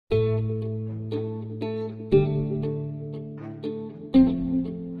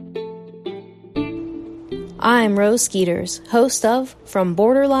I'm Rose Skeeters, host of From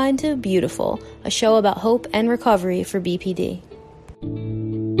Borderline to Beautiful, a show about hope and recovery for BPD.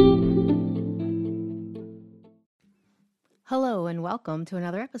 Hello and welcome to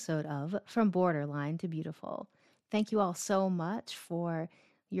another episode of From Borderline to Beautiful. Thank you all so much for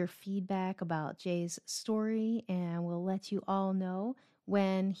your feedback about Jay's story, and we'll let you all know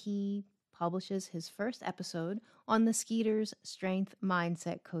when he publishes his first episode on the Skeeters Strength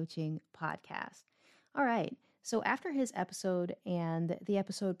Mindset Coaching podcast. All right, so after his episode and the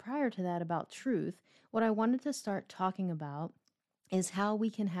episode prior to that about truth, what I wanted to start talking about is how we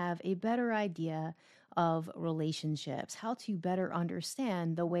can have a better idea of relationships, how to better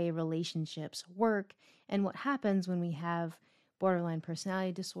understand the way relationships work and what happens when we have borderline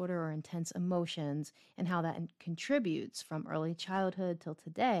personality disorder or intense emotions, and how that contributes from early childhood till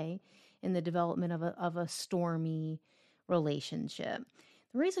today in the development of a stormy relationship.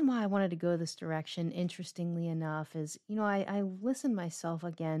 The reason why I wanted to go this direction, interestingly enough, is, I listened myself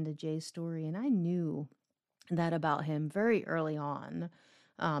again to Jay's story, and I knew that about him very early on.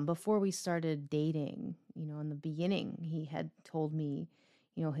 Before we started dating, in the beginning, he had told me,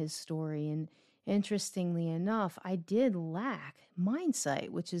 his story. And interestingly enough, I did lack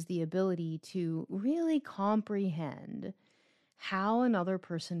mindsight, which is the ability to really comprehend how another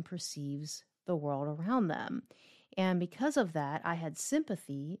person perceives the world around them. And because of that, I had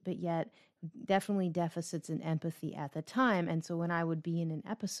sympathy, but yet definitely deficits in empathy at the time. And so when I would be in an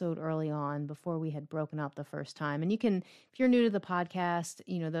episode early on before we had broken up the first time, and you can, if you're new to the podcast,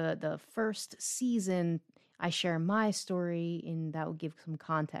 the first season, I share my story, and that will give some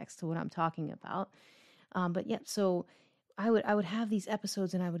context to what I'm talking about. But yeah, so I would have these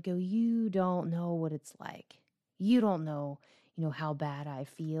episodes and I would go, you don't know what it's like. You don't know, how bad I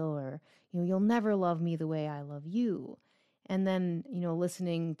feel, or, you'll never love me the way I love you. And then,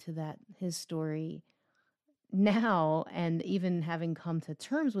 listening to his story now, and even having come to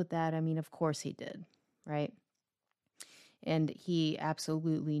terms with that, I mean, of course he did, right? And he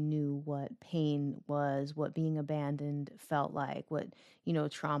absolutely knew what pain was, what being abandoned felt like, what,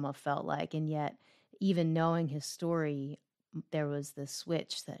 trauma felt like. And yet, even knowing his story, there was this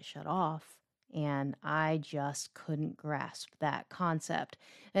switch that shut off, and I just couldn't grasp that concept.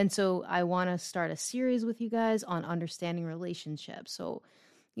 And so I want to start a series with you guys on understanding relationships. So,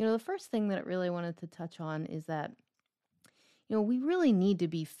 the first thing that I really wanted to touch on is that, we really need to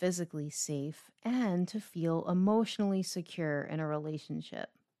be physically safe and to feel emotionally secure in a relationship.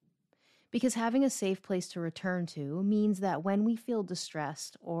 Because having a safe place to return to means that when we feel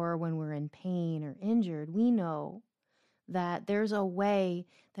distressed or when we're in pain or injured, we know that there's a way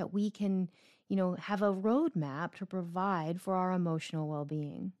that we can, have a roadmap to provide for our emotional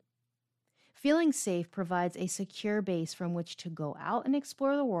well-being. Feeling safe provides a secure base from which to go out and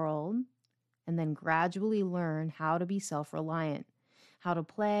explore the world, and then gradually learn how to be self-reliant, how to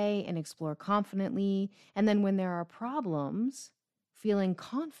play and explore confidently, and then when there are problems, feeling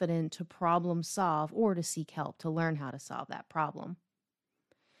confident to problem solve or to seek help to learn how to solve that problem.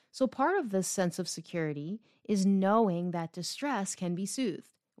 So part of this sense of security is knowing that distress can be soothed,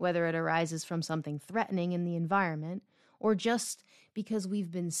 whether it arises from something threatening in the environment or just because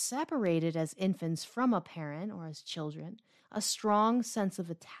we've been separated as infants from a parent or as children. A strong sense of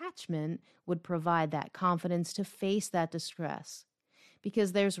attachment would provide that confidence to face that distress,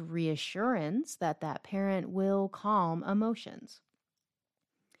 because there's reassurance that that parent will calm emotions.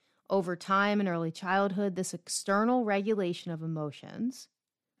 Over time in early childhood, this external regulation of emotions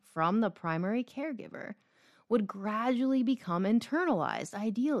from the primary caregiver would gradually become internalized,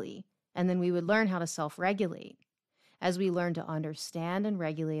 ideally, and then we would learn how to self-regulate as we learn to understand and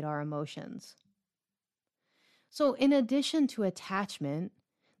regulate our emotions. So in addition to attachment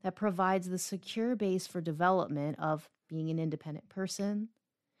that provides the secure base for development of being an independent person,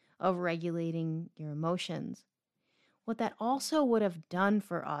 of regulating your emotions, what that also would have done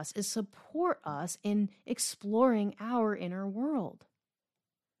for us is support us in exploring our inner world,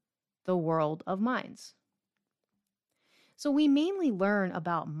 the world of minds. So we mainly learn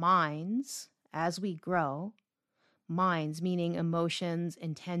about minds as we grow, minds meaning emotions,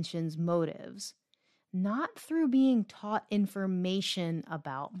 intentions, motives, not through being taught information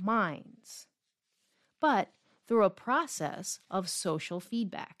about minds, but through a process of social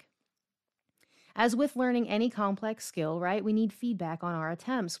feedback. As with learning any complex skill, right, we need feedback on our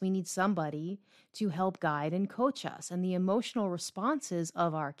attempts. We need somebody to help guide and coach us. And the emotional responses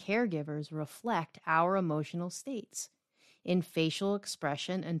of our caregivers reflect our emotional states in facial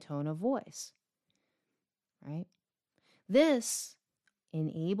expression and tone of voice, right? This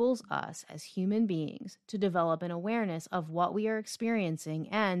enables us as human beings to develop an awareness of what we are experiencing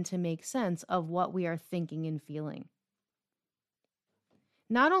and to make sense of what we are thinking and feeling.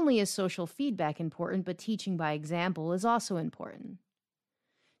 Not only is social feedback important, but teaching by example is also important.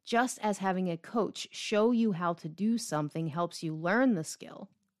 Just as having a coach show you how to do something helps you learn the skill,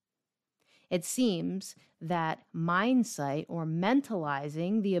 it seems that mindsight, or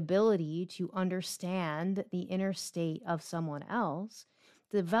mentalizing the ability to understand the inner state of someone else,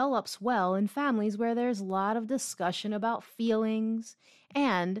 develops well in families where there's a lot of discussion about feelings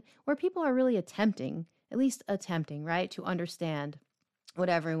and where people are really attempting, right, to understand what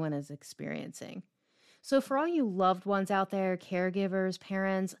everyone is experiencing. So, for all you loved ones out there, caregivers,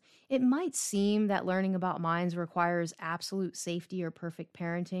 parents, it might seem that learning about minds requires absolute safety or perfect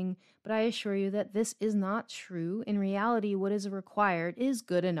parenting, but I assure you that this is not true. In reality, what is required is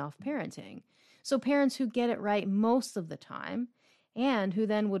good enough parenting. So, parents who get it right most of the time and who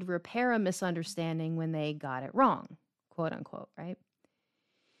then would repair a misunderstanding when they got it wrong, quote unquote, right?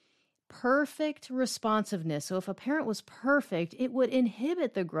 Perfect responsiveness. So, if a parent was perfect, it would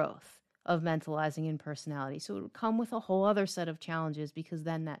inhibit the growth of mentalizing and personality. So it would come with a whole other set of challenges, because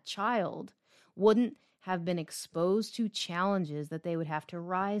then that child wouldn't have been exposed to challenges that they would have to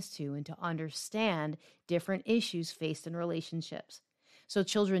rise to and to understand different issues faced in relationships. So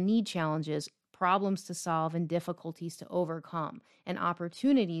children need challenges, problems to solve, and difficulties to overcome, and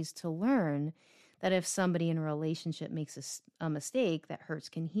opportunities to learn that if somebody in a relationship makes a mistake, that hurts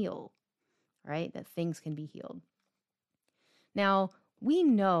can heal, right? That things can be healed. Now, we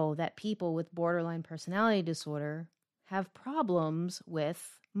know that people with borderline personality disorder have problems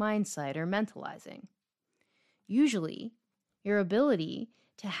with mindsight or mentalizing. Usually, your ability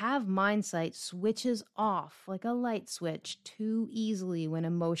to have mindsight switches off like a light switch too easily when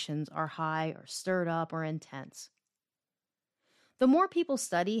emotions are high or stirred up or intense. The more people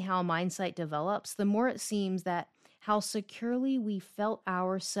study how mindsight develops, the more it seems that how securely we felt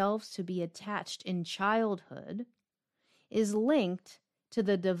ourselves to be attached in childhood is linked to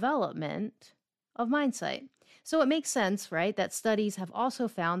the development of mindsight. So it makes sense, right, that studies have also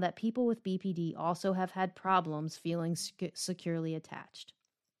found that people with BPD also have had problems feeling securely attached.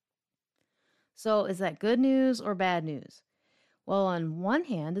 So is that good news or bad news? Well, on one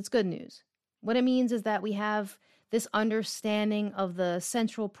hand, it's good news. What it means is that we have this understanding of the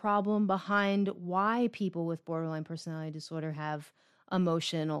central problem behind why people with borderline personality disorder have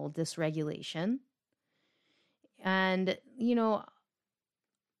emotional dysregulation. And,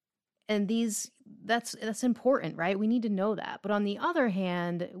 that's important, right? We need to know that. But on the other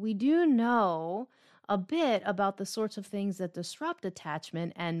hand, we do know a bit about the sorts of things that disrupt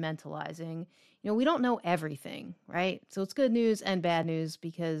attachment and mentalizing. We don't know everything, right? So it's good news and bad news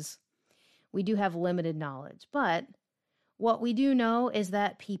because we do have limited knowledge. But what we do know is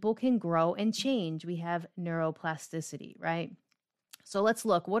that people can grow and change. We have neuroplasticity, right? So let's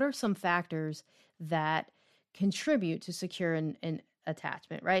look. What are some factors that contribute to secure and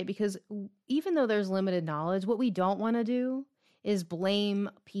attachment, right? Because even though there's limited knowledge, what we don't want to do is blame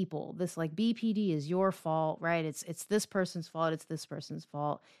people. This like BPD is your fault, right? It's this person's fault, it's this person's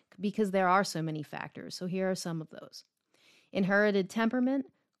fault, because there are so many factors. So here are some of those. Inherited temperament,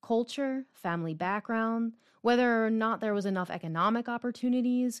 culture, family background, whether or not there was enough economic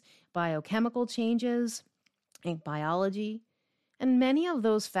opportunities, biochemical changes, and biology. And many of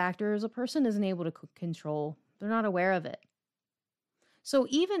those factors a person isn't able to control. They're not aware of it. So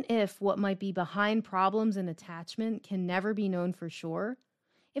even if what might be behind problems in attachment can never be known for sure,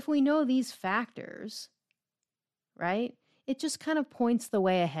 if we know these factors, right, it just kind of points the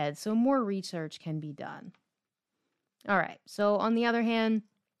way ahead. So more research can be done. All right. So on the other hand,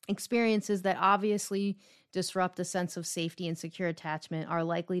 experiences that obviously disrupt a sense of safety and secure attachment are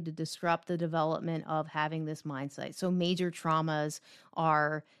likely to disrupt the development of having this mindset. So major traumas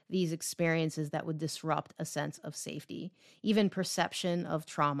are these experiences that would disrupt a sense of safety, even perception of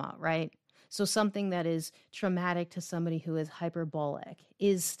trauma, right? So something that is traumatic to somebody who is hyperbolic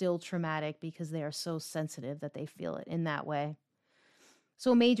is still traumatic because they are so sensitive that they feel it in that way.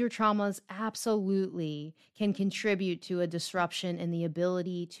 So major traumas absolutely can contribute to a disruption in the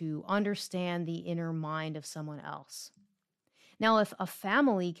ability to understand the inner mind of someone else. Now, if a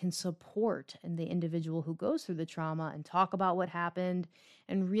family can support the individual who goes through the trauma and talk about what happened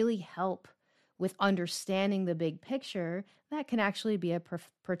and really help with understanding the big picture, that can actually be a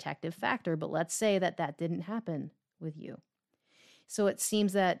protective factor. But let's say that didn't happen with you. So it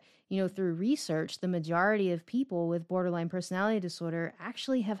seems that, through research, the majority of people with borderline personality disorder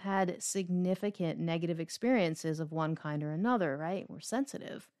actually have had significant negative experiences of one kind or another, right? We're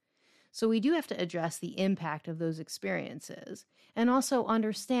sensitive. So we do have to address the impact of those experiences and also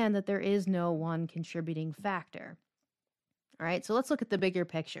understand that there is no one contributing factor. All right, so let's look at the bigger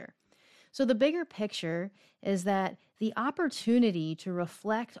picture. So the bigger picture is that the opportunity to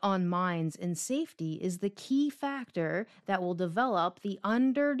reflect on minds in safety is the key factor that will develop the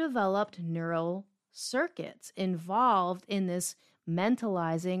underdeveloped neural circuits involved in this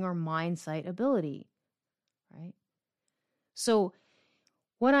mentalizing or mind sight ability, right? So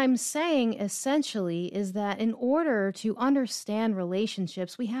what I'm saying essentially is that in order to understand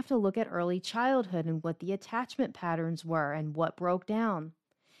relationships, we have to look at early childhood and what the attachment patterns were and what broke down.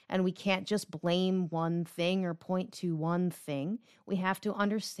 And we can't just blame one thing or point to one thing. We have to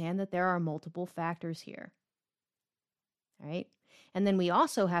understand that there are multiple factors here. Right? And then we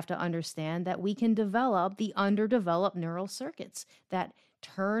also have to understand that we can develop the underdeveloped neural circuits that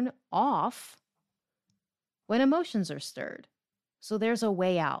turn off when emotions are stirred. So there's a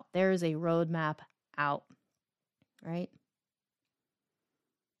way out. There is a roadmap out, right?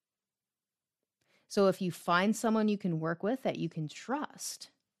 So if you find someone you can work with that you can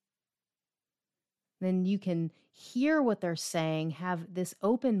trust, then you can hear what they're saying, have this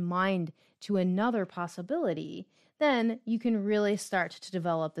open mind to another possibility, then you can really start to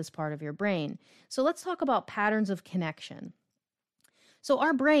develop this part of your brain. So let's talk about patterns of connection. So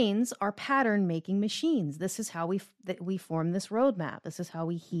our brains are pattern-making machines. This is how we form this roadmap. This is how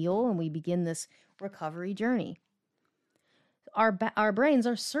we heal and we begin this recovery journey. Our brains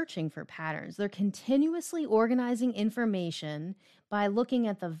are searching for patterns. They're continuously organizing information by looking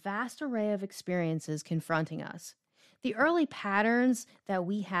at the vast array of experiences confronting us. The early patterns that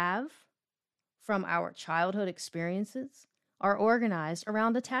we have from our childhood experiences are organized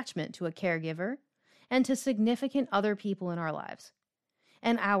around attachment to a caregiver and to significant other people in our lives.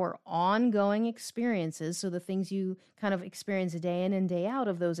 And our ongoing experiences, so the things you kind of experience day in and day out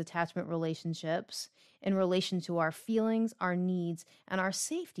of those attachment relationships in relation to our feelings, our needs, and our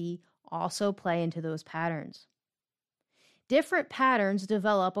safety also play into those patterns. Different patterns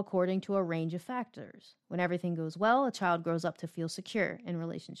develop according to a range of factors. When everything goes well, a child grows up to feel secure in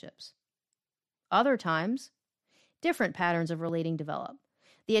relationships. Other times, different patterns of relating develop.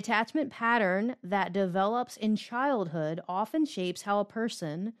 The attachment pattern that develops in childhood often shapes how a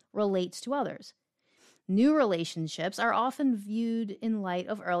person relates to others. New relationships are often viewed in light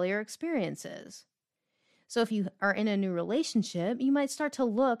of earlier experiences. So if you are in a new relationship, you might start to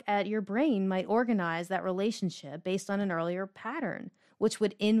look at your brain might organize that relationship based on an earlier pattern, which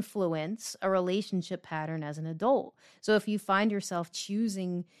would influence a relationship pattern as an adult. So if you find yourself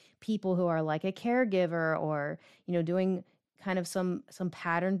choosing people who are like a caregiver or, doing kind of some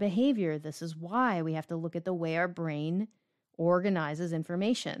pattern behavior, this is why we have to look at the way our brain organizes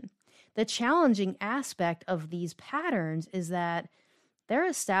information. The challenging aspect of these patterns is that they're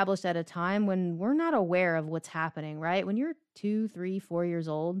established at a time when we're not aware of what's happening, right? When you're 2, 3, 4 years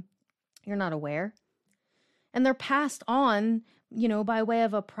old, you're not aware. And they're passed on, by way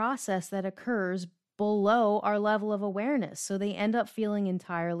of a process that occurs below our level of awareness. So they end up feeling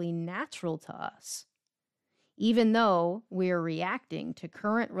entirely natural to us, even though we're reacting to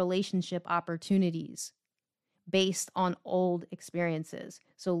current relationship opportunities based on old experiences.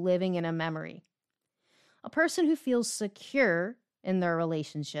 So living in a memory. A person who feels secure in their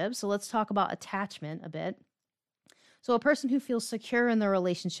relationship. So let's talk about attachment a bit. So a person who feels secure in their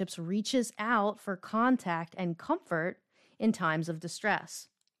relationships reaches out for contact and comfort in times of distress.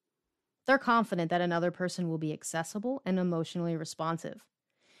 They're confident that another person will be accessible and emotionally responsive.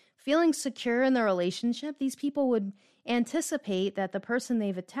 Feeling secure in their relationship, these people would anticipate that the person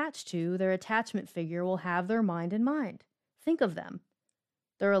they've attached to, their attachment figure, will have their mind in mind. Think of them.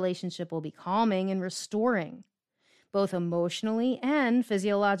 The relationship will be calming and restoring, both emotionally and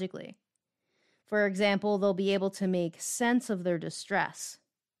physiologically. For example, they'll be able to make sense of their distress.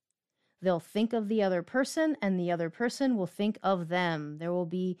 They'll think of the other person, and the other person will think of them. There will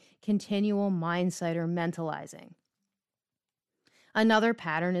be continual mindsight or mentalizing. Another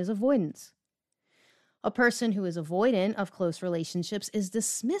pattern is avoidance. A person who is avoidant of close relationships is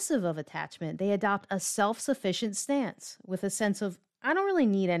dismissive of attachment. They adopt a self-sufficient stance with a sense of, I don't really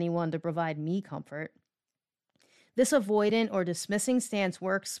need anyone to provide me comfort. This avoidant or dismissing stance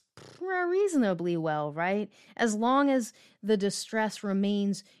works reasonably well, right? As long as the distress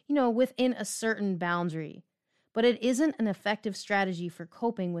remains, within a certain boundary. But it isn't an effective strategy for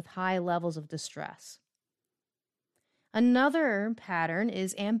coping with high levels of distress. Another pattern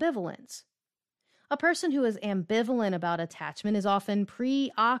is ambivalence. A person who is ambivalent about attachment is often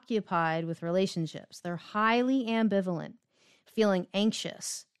preoccupied with relationships. They're highly ambivalent, feeling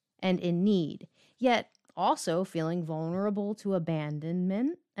anxious and in need, yet also feeling vulnerable to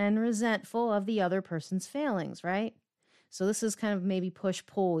abandonment and resentful of the other person's failings, right? So this is kind of maybe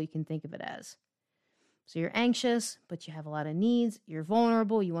push-pull, you can think of it as. So you're anxious, but you have a lot of needs. You're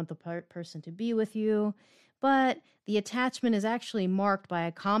vulnerable. You want the person to be with you. But the attachment is actually marked by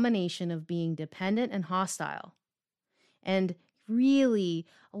a combination of being dependent and hostile. And really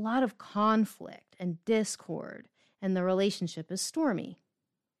a lot of conflict and discord. And the relationship is stormy.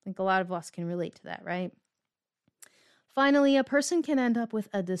 I think a lot of us can relate to that, right? Finally, a person can end up with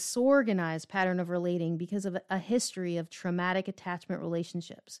a disorganized pattern of relating because of a history of traumatic attachment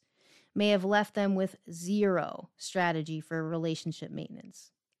relationships. May have left them with zero strategy for relationship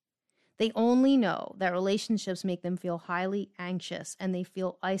maintenance. They only know that relationships make them feel highly anxious and they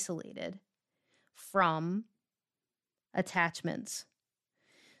feel isolated from attachments.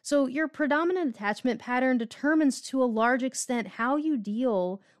 So your predominant attachment pattern determines to a large extent how you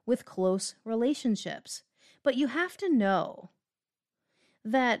deal with close relationships. But you have to know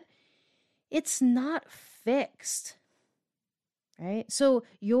that it's not fixed. Right? So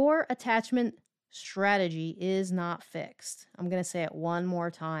your attachment strategy is not fixed. I'm going to say it one more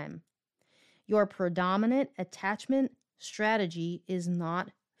time. Your predominant attachment strategy is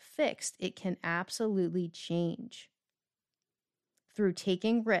not fixed. It can absolutely change through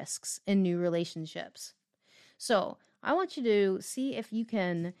taking risks in new relationships. So I want you to see if you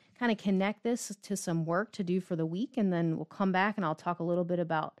can kind of connect this to some work to do for the week, and then we'll come back and I'll talk a little bit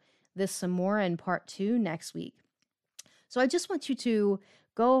about this some more in part 2 next week. So I just want you to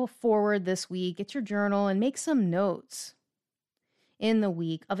go forward this week, get your journal, and make some notes in the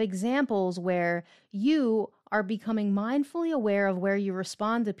week of examples where you are becoming mindfully aware of where you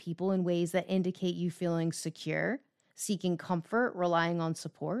respond to people in ways that indicate you feeling secure, seeking comfort, relying on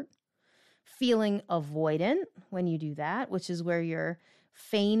support, feeling avoidant when you do that, which is where you're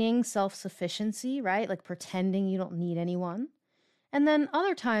feigning self-sufficiency, right? Like pretending you don't need anyone. And then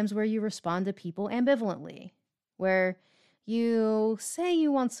other times where you respond to people ambivalently, where you say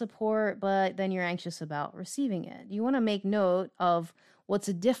you want support, but then you're anxious about receiving it. You want to make note of what's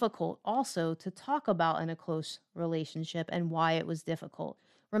difficult also to talk about in a close relationship and why it was difficult.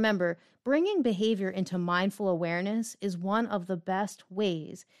 Remember, bringing behavior into mindful awareness is one of the best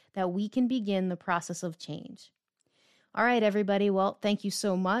ways that we can begin the process of change. All right, everybody. Well, thank you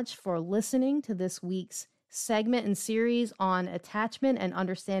so much for listening to this week's segment and series on attachment and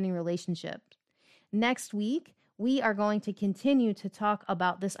understanding relationships. Next week, we are going to continue to talk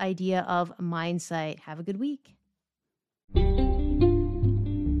about this idea of mindset. Have a good week.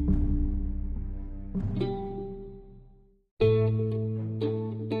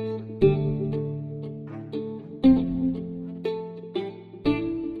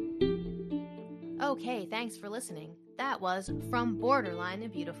 Okay, thanks for listening. That was From Borderline to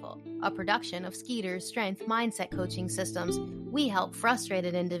Beautiful, a production of Skeeter's Strength Mindset Coaching Systems. We help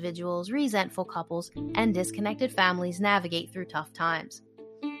frustrated individuals, resentful couples, and disconnected families navigate through tough times.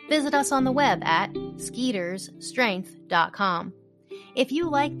 Visit us on the web at skeetersstrength.com. If you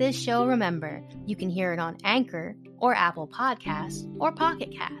like this show, remember, you can hear it on Anchor or Apple Podcasts or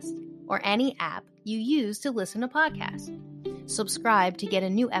Pocket Cast or any app you use to listen to podcasts. Subscribe to get a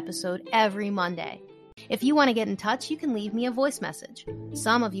new episode every Monday. If you want to get in touch, you can leave me a voice message.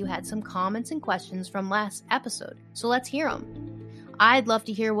 Some of you had some comments and questions from last episode, so let's hear them. I'd love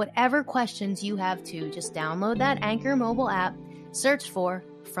to hear whatever questions you have too. Just download that Anchor mobile app, search for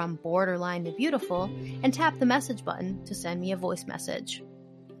From Borderline to Beautiful, and tap the message button to send me a voice message.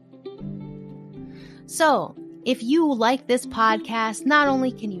 So, if you like this podcast, not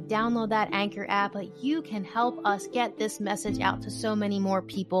only can you download that Anchor app, but you can help us get this message out to so many more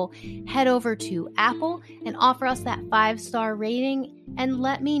people. Head over to Apple and offer us that 5-star rating and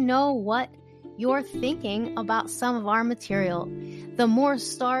let me know what you're thinking about some of our material. The more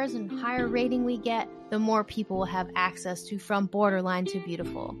stars and higher rating we get, the more people will have access to From Borderline to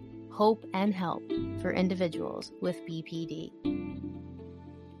Beautiful, hope and help for individuals with BPD.